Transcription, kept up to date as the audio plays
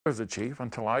was a chief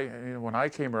until when I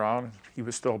came around, he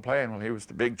was still playing. Well, he was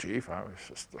the big chief. I was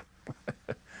just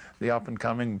the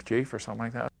up-and-coming chief or something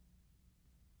like that.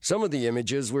 Some of the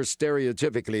images were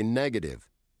stereotypically negative.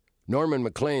 Norman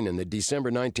MacLean in the December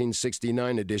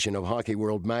 1969 edition of Hockey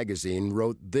World magazine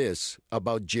wrote this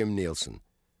about Jim Nielsen.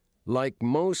 Like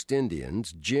most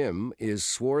Indians, Jim is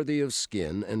swarthy of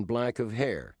skin and black of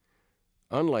hair.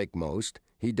 Unlike most,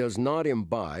 he does not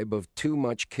imbibe of too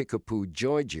much Kickapoo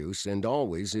joy juice and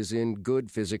always is in good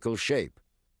physical shape.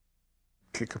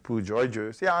 Kickapoo joy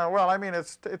juice. Yeah, well, I mean,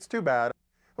 it's too bad.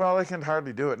 Well, they can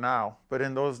hardly do it now, but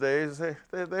in those days,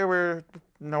 they were,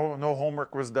 no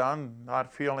homework was done,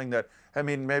 not feeling that, I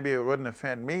mean, maybe it wouldn't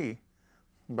offend me,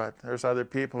 but there's other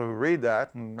people who read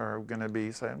that and are going to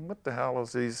be saying, what the hell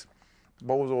is these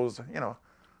bozos, you know,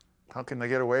 how can they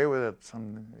get away with it?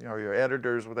 Some, you know, your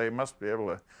editors, they must be able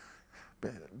to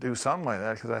do something like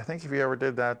that, because I think if you ever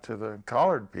did that to the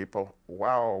colored people,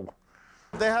 wow.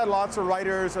 They had lots of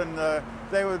writers, and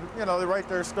they would, you know, they write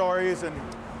their stories, and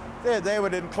they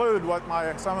would include what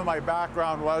some of my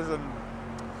background was. And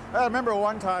I remember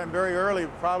one time very early,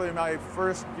 probably my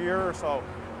first year or so,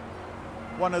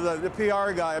 one of the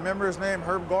PR guy, I remember his name,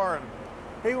 Herb Gorin,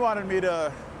 he wanted me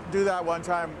to do that one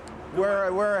time, wear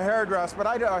a hairdress,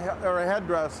 or a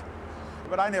headdress,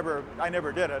 but I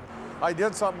never did it. I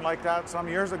did something like that some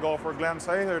years ago for Glenn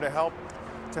Sather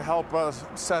to help us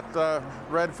set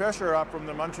Red Fisher up from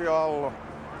the Montreal.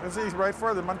 Is he right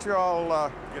for the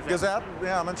Montreal Gazette?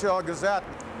 Yeah, Montreal Gazette.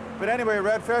 But anyway,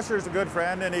 Red Fisher's a good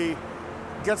friend, and he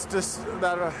gets to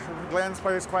Glenn's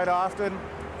place quite often,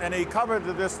 and he covered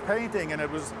this painting, and it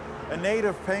was a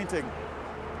native painting.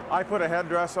 I put a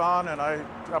headdress on, and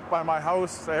up by my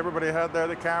house, everybody had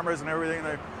the cameras and everything,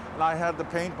 and I had the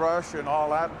paintbrush and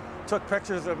all that. Took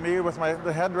pictures of me with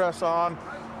the headdress on,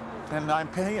 and I'm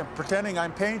pretending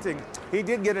I'm painting. He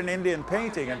did get an Indian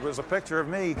painting. It was a picture of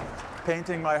me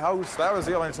painting my house. That was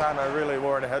the only time I really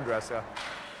wore a headdress, yeah.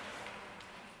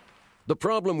 The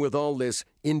problem with all this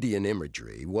Indian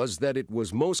imagery was that it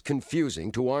was most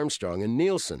confusing to Armstrong and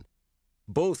Nielsen,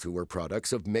 both who were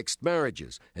products of mixed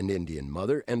marriages, an Indian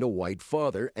mother and a white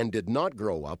father, and did not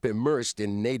grow up immersed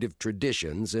in native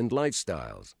traditions and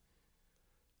lifestyles.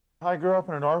 I grew up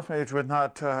in an orphanage with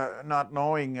not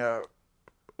knowing,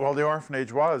 well, the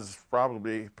orphanage was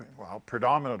probably, well,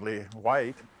 predominantly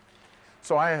white,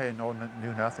 so I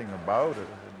knew nothing about it.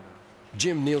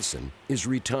 Jim Nielsen is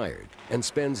retired and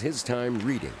spends his time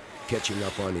reading, catching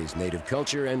up on his native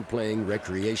culture and playing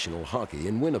recreational hockey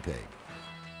in Winnipeg.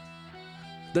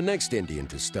 The next Indian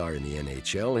to star in the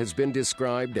NHL has been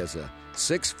described as a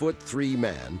 6'3"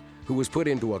 man who was put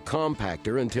into a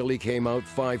compactor until he came out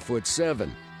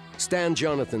 5'7". Stan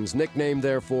Jonathan's nickname,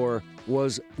 therefore,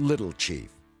 was Little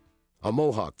Chief. A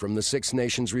Mohawk from the Six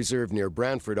Nations Reserve near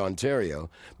Brantford,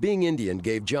 Ontario, being Indian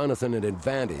gave Jonathan an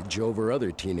advantage over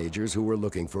other teenagers who were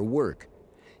looking for work.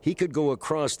 He could go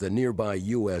across the nearby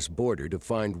U.S. border to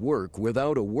find work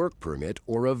without a work permit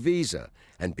or a visa,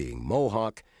 and being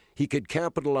Mohawk, he could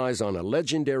capitalize on a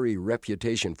legendary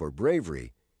reputation for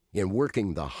bravery in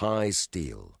working the high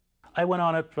steel. I went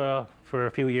on it for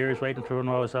a few years, right until when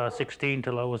I was 16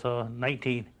 till I was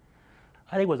 19.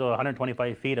 I think it was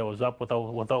 125 feet I was up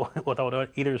without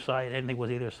either side. Anything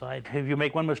was either side. If you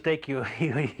make one mistake, you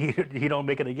don't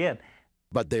make it again.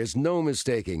 But there's no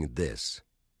mistaking this.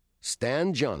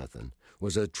 Stan Jonathan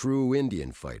was a true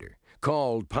Indian fighter.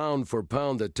 Called pound for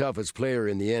pound the toughest player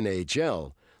in the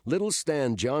NHL, little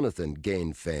Stan Jonathan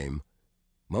gained fame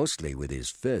mostly with his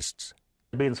fists.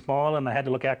 Being small, and I had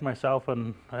to look after myself,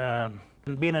 and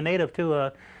being a native too,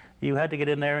 you had to get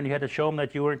in there and you had to show them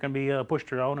that you weren't going to be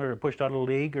pushed around or pushed out of the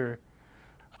league. Or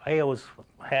I always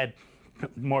had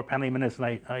more penalty minutes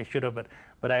than I should have,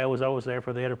 but I was always there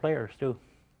for the other players too.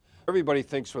 Everybody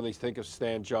thinks when they think of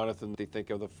Stan Jonathan, they think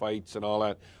of the fights and all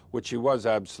that, which he was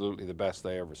absolutely the best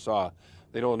I ever saw.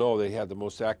 They don't know they had the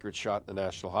most accurate shot in the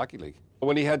National Hockey League.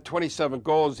 When he had 27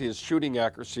 goals, his shooting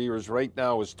accuracy is right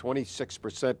now is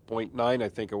 26%, 0.9 I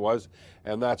think it was,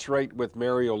 and that's right with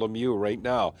Mario Lemieux right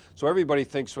now. So everybody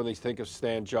thinks when they think of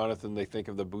Stan Jonathan, they think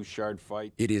of the Bouchard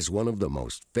fight. It is one of the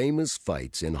most famous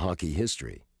fights in hockey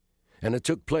history, and it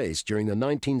took place during the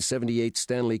 1978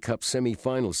 Stanley Cup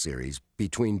semifinal series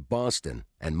between Boston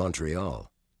and Montreal.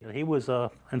 He was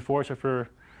an enforcer for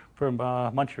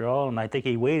Montreal, and I think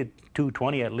he weighed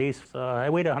 220 at least.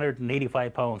 I weighed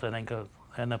 185 pounds, I think,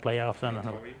 in the playoffs.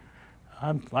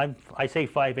 I say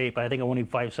 5'8", but I think I'm only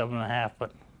 5'7.5".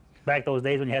 But back those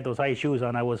days when you had those high shoes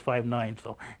on, I was 5'9".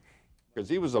 So. Because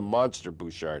he was a monster,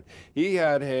 Bouchard. He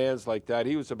had hands like that.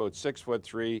 He was about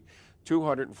 6'3",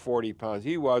 240 pounds.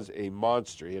 He was a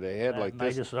monster. He had a head like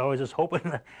this. I was just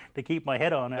hoping to keep my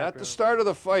head on. At the start of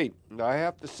the fight, I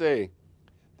have to say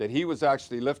that he was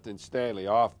actually lifting Stanley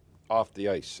off the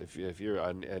ice.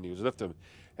 And he was lifting him.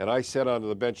 And I said onto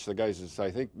the bench to the guys, I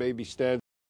think maybe Stan